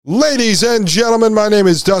Ladies and gentlemen, my name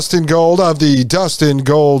is Dustin Gold of the Dustin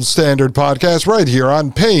Gold Standard Podcast right here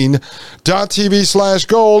on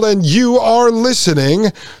Pain.tv/gold, and you are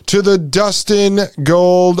listening to the Dustin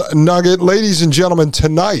Gold Nugget. Ladies and gentlemen,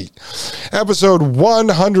 tonight, episode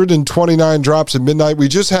 129 drops at midnight. We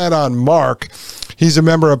just had on Mark. He's a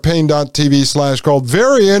member of Pain.tv/gold.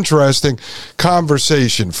 Very interesting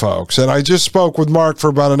conversation, folks. And I just spoke with Mark for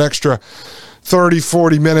about an extra 30,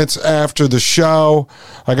 40 minutes after the show.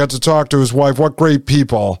 I got to talk to his wife. What great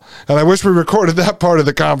people. And I wish we recorded that part of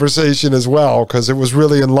the conversation as well, because it was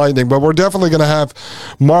really enlightening. But we're definitely going to have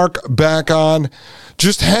Mark back on.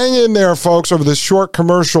 Just hang in there, folks, over this short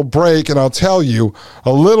commercial break, and I'll tell you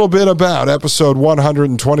a little bit about episode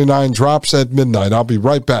 129 drops at midnight. I'll be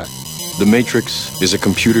right back. The Matrix is a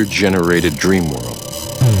computer-generated dream world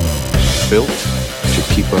built to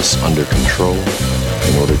keep us under control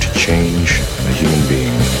in order to change a human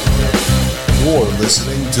being. You're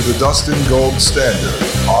listening to the Dustin Gold Standard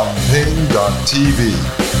on Pain.tv.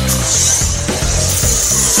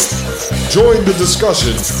 Join the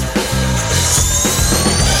discussion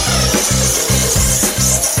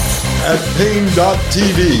at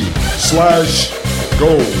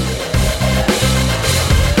Pain.tv/gold.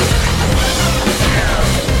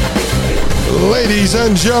 Ladies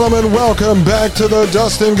and gentlemen, welcome back to the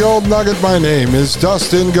Dustin Gold Nugget. My name is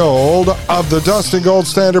Dustin Gold of the Dustin Gold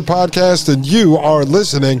Standard Podcast, and you are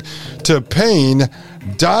listening to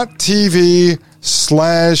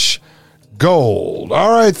Pain.tv/gold.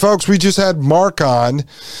 All right, folks, we just had Mark on.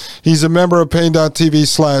 He's a member of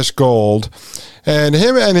Pain.tv/gold. And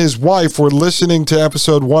him and his wife were listening to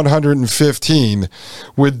episode 115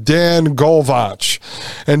 with Dan Golvach.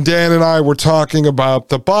 And Dan and I were talking about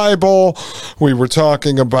the Bible. We were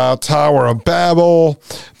talking about Tower of Babel,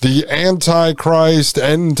 the Antichrist,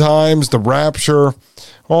 end times, the rapture,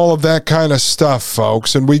 all of that kind of stuff,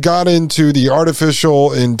 folks. And we got into the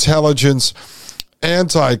artificial intelligence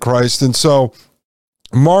Antichrist. And so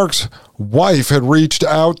Mark's wife had reached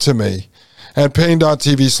out to me at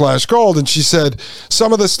Pain.tv/gold, and she said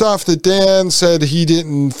some of the stuff that Dan said he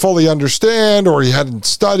didn't fully understand or he hadn't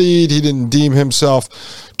studied, he didn't deem himself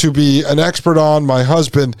to be an expert on. My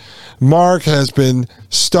husband, Mark, has been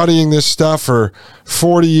studying this stuff for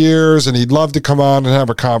 40 years, and he'd love to come on and have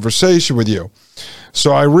a conversation with you.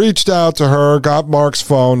 So I reached out to her, got Mark's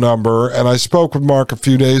phone number, and I spoke with Mark a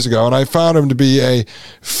few days ago, and I found him to be a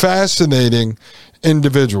fascinating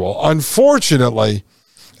individual. Unfortunately,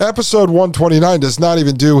 episode 129 does not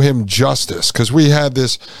even do him justice, because we had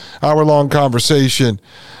this hour-long conversation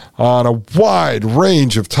on a wide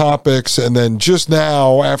range of topics, and then just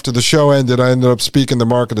now, after the show ended, I ended up speaking to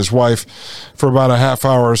Mark and his wife for about a half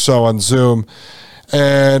hour or so on Zoom,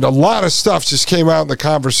 and a lot of stuff just came out in the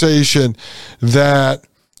conversation that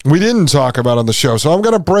we didn't talk about on the show. So I'm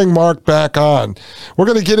going to bring Mark back on. We're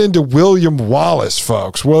going to get into William Wallace,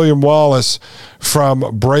 folks. William Wallace from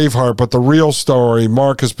Braveheart. But the real story,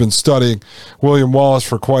 Mark has been studying William Wallace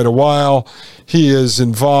for quite a while. He is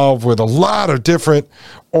involved with a lot of different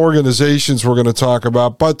organizations we're going to talk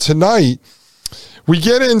about. But tonight, we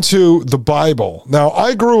get into the Bible. Now,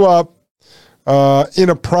 I grew up in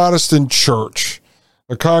a Protestant church,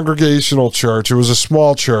 a congregational church. It was a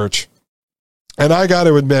small church. And I got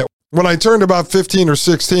to admit, when I turned about 15 or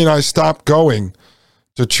 16, I stopped going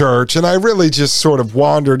to church. And I really just sort of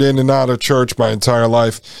wandered in and out of church my entire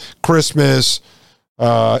life. Christmas,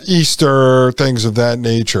 Easter, things of that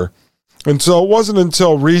nature. And so it wasn't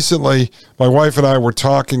until recently my wife and I were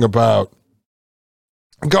talking about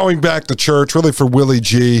going back to church, really for Willie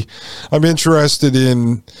G. I'm interested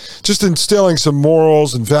in just instilling some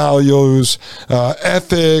morals and values,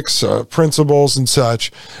 ethics, principles and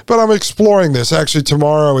such. But I'm exploring this. Actually,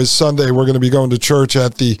 tomorrow is Sunday. We're going to be going to church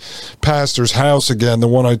at the pastor's house again, the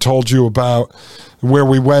one I told you about, where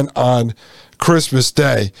we went on Christmas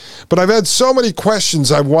Day. But I've had so many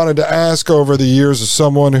questions I've wanted to ask over the years as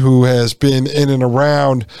someone who has been in and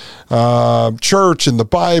around church and the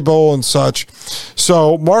Bible and such.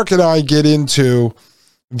 So Mark and I get into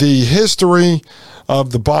the history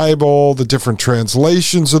of the Bible, the different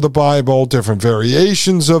translations of the Bible, different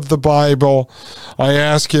variations of the Bible. I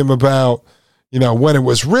ask him about, when it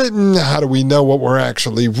was written. How do we know what we're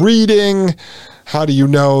actually reading? How do you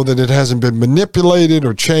know that it hasn't been manipulated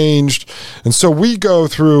or changed? And so we go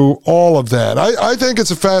through all of that. I think it's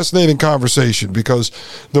a fascinating conversation, because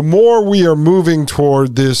the more we are moving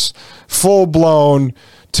toward this full-blown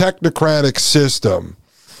technocratic system,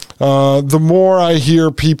 the more I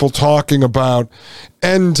hear people talking about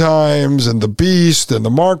end times and the beast and the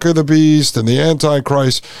mark of the beast and the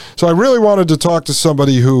Antichrist. So I really wanted to talk to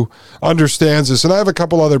somebody who understands this. And I have a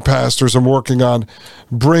couple other pastors I'm working on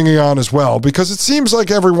bringing on as well, because it seems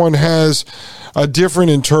like everyone has a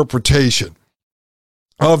different interpretation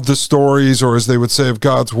of the stories, or as they would say, of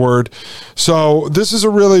God's word. So this is a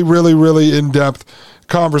really, really, really in-depth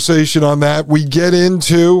conversation on that. We get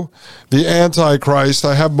into the Antichrist.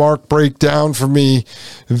 I have Mark break down for me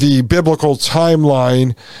the biblical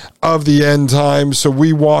timeline of the end times. So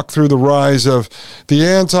we walk through the rise of the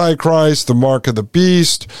Antichrist, the mark of the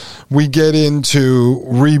beast. We get into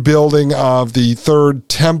rebuilding of the third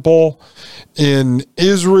temple in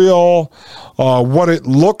Israel, what it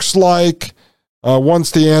looks like once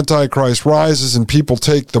the Antichrist rises and people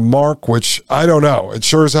take the mark, which I don't know. It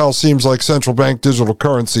sure as hell seems like central bank digital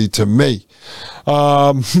currency to me,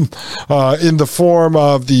 in the form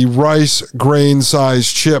of the rice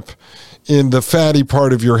grain-sized chip in the fatty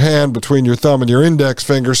part of your hand between your thumb and your index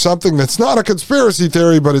finger, something that's not a conspiracy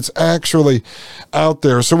theory, but it's actually out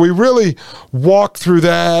there. So we really walk through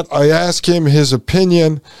that. I ask him his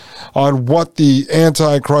opinion on what the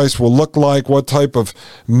Antichrist will look like, what type of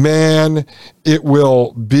man it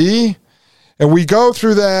will be. And we go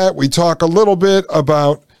through that. We talk a little bit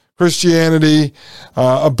about Christianity,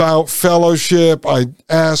 about fellowship. I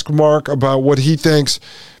ask Mark about what he thinks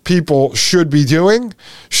people should be doing.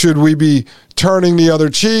 Should we be turning the other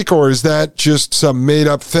cheek, or is that just some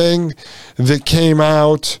made-up thing that came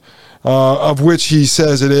out, of which he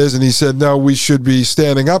says it is? And he said, no, we should be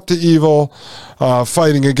standing up to evil,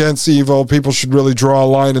 fighting against evil. People should really draw a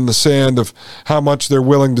line in the sand of how much they're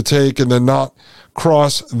willing to take and then not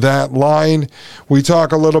cross that line. We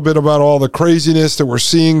talk a little bit about all the craziness that we're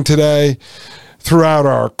seeing today throughout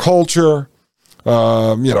our culture.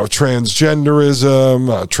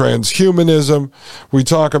 Transgenderism, transhumanism. We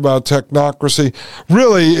talk about technocracy.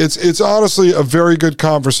 Really, it's honestly a very good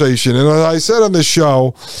conversation. And as I said on this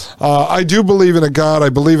show, I do believe in a God. I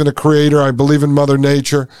believe in a creator. I believe in Mother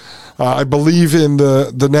Nature. I believe in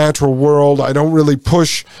the natural world. I don't really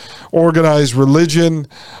push organized religion.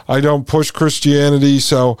 I don't push Christianity.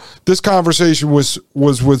 So this conversation was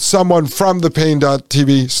with someone from the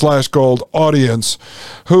Pain.tv/gold audience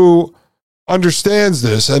who understands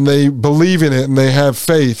this, and they believe in it, and they have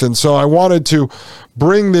faith. And so I wanted to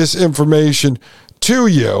bring this information to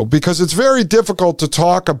you, because it's very difficult to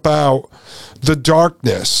talk about the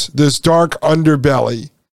darkness, this dark underbelly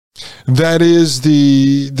that is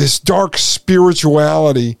this dark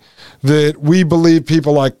spirituality that we believe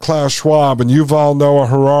people like Klaus Schwab and Yuval Noah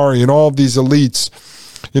Harari and all of these elites,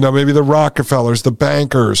 maybe the Rockefellers, the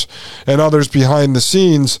bankers, and others behind the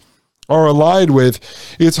scenes are allied with.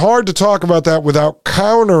 It's hard to talk about that without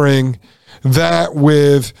countering that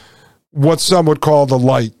with what some would call the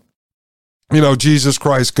light, Jesus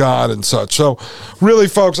Christ, God, and such. So really,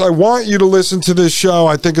 folks, I want you to listen to this show.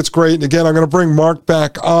 I think it's great. And again, I'm going to bring Mark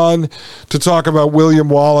back on to talk about William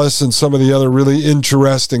Wallace and some of the other really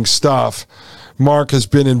interesting stuff Mark has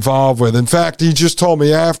been involved with. In fact, he just told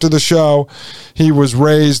me after the show he was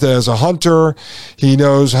raised as a hunter. He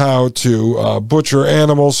knows how to butcher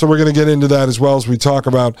animals. So we're going to get into that as well as we talk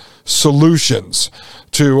about solutions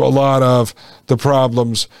to a lot of the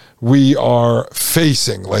problems we are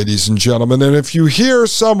facing, ladies and gentlemen. And if you hear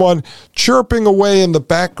someone chirping away in the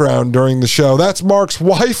background during the show, that's Mark's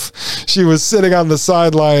wife. She was sitting on the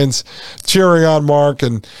sidelines cheering on Mark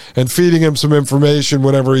and feeding him some information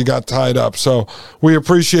whenever he got tied up. So we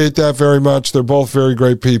appreciate that very much. They're both very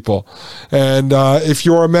great people. And if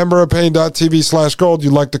you're a member of Pain.tv/gold,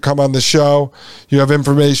 you'd like to come on the show, you have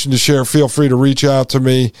information to share, feel free to reach out to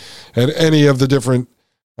me at any of the different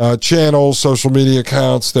channels, social media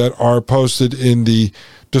accounts that are posted in the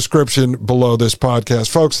description below this podcast.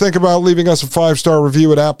 Folks, think about leaving us a 5-star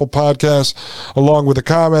review at Apple Podcasts along with a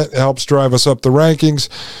comment. It helps drive us up the rankings.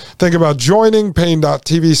 Think about joining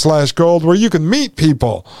Pain.tv/gold, where you can meet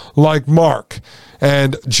people like Mark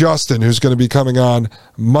and Justin, who's going to be coming on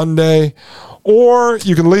Monday. Or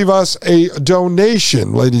you can leave us a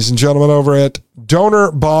donation, ladies and gentlemen, over at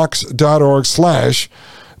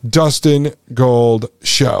donorbox.org/Dustin Gold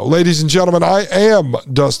Show. Ladies and gentlemen, I am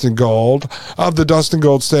Dustin Gold of the Dustin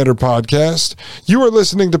Gold Standard Podcast. You are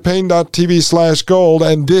listening to Pain.tv/gold,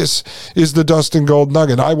 and this is the Dustin Gold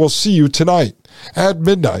Nugget. I will see you tonight at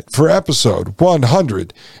midnight for episode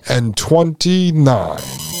 129.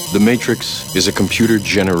 The Matrix is a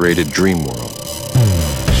computer-generated dream world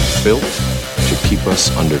built to keep us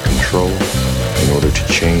under control in order to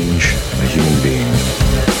change a human being.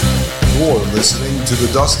 You're listening to the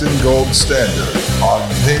Dustin Gold Standard on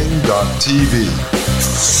Pain.tv.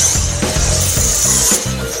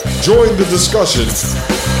 Join the discussion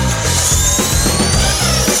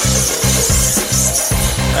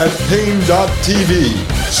at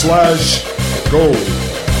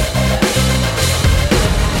pain.tv/gold.